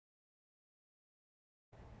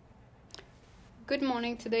Good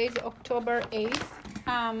morning. Today is October 8th.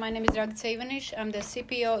 My name is Dragica Ivanic. I'm the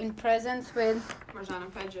CPO in presence with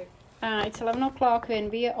Marjana Pajic. It's 11 o'clock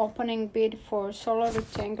and we are opening bid for solar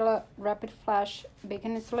rectangular rapid flash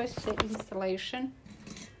beacon installation.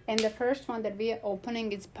 And the first one that we are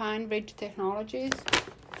opening is Pine Ridge Technologies.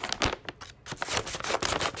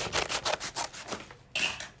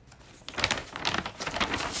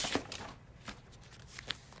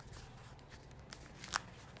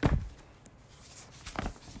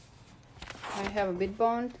 I have a bid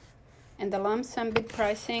bond, and the lump sum bid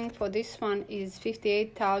pricing for this one is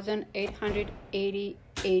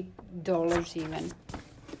 $58,888 even.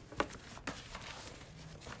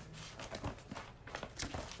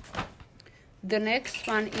 The next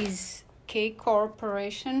one is K5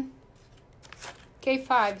 Corporation.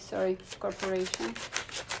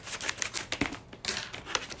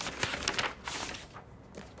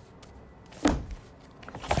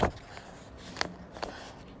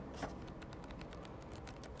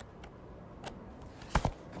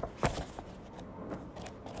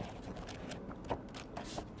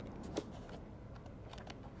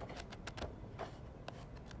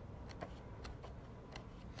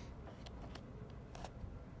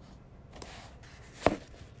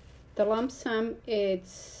 The lump sum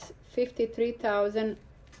is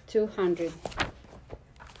 $53,200.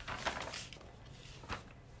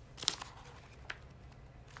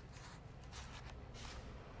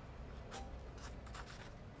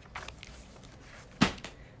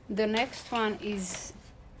 The next one is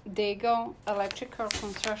Dago Electrical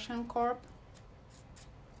Construction Corp.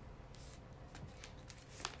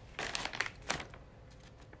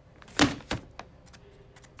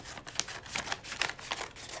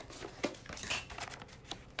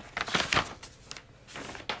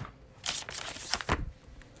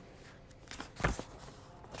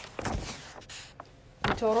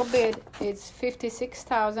 The total bid is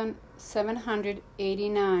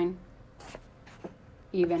 $56,789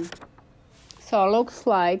 even. So it looks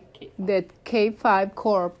like that K5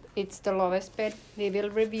 Corp, it's the lowest bid. We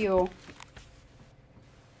will review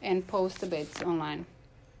and post the bids online.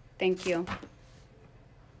 Thank you.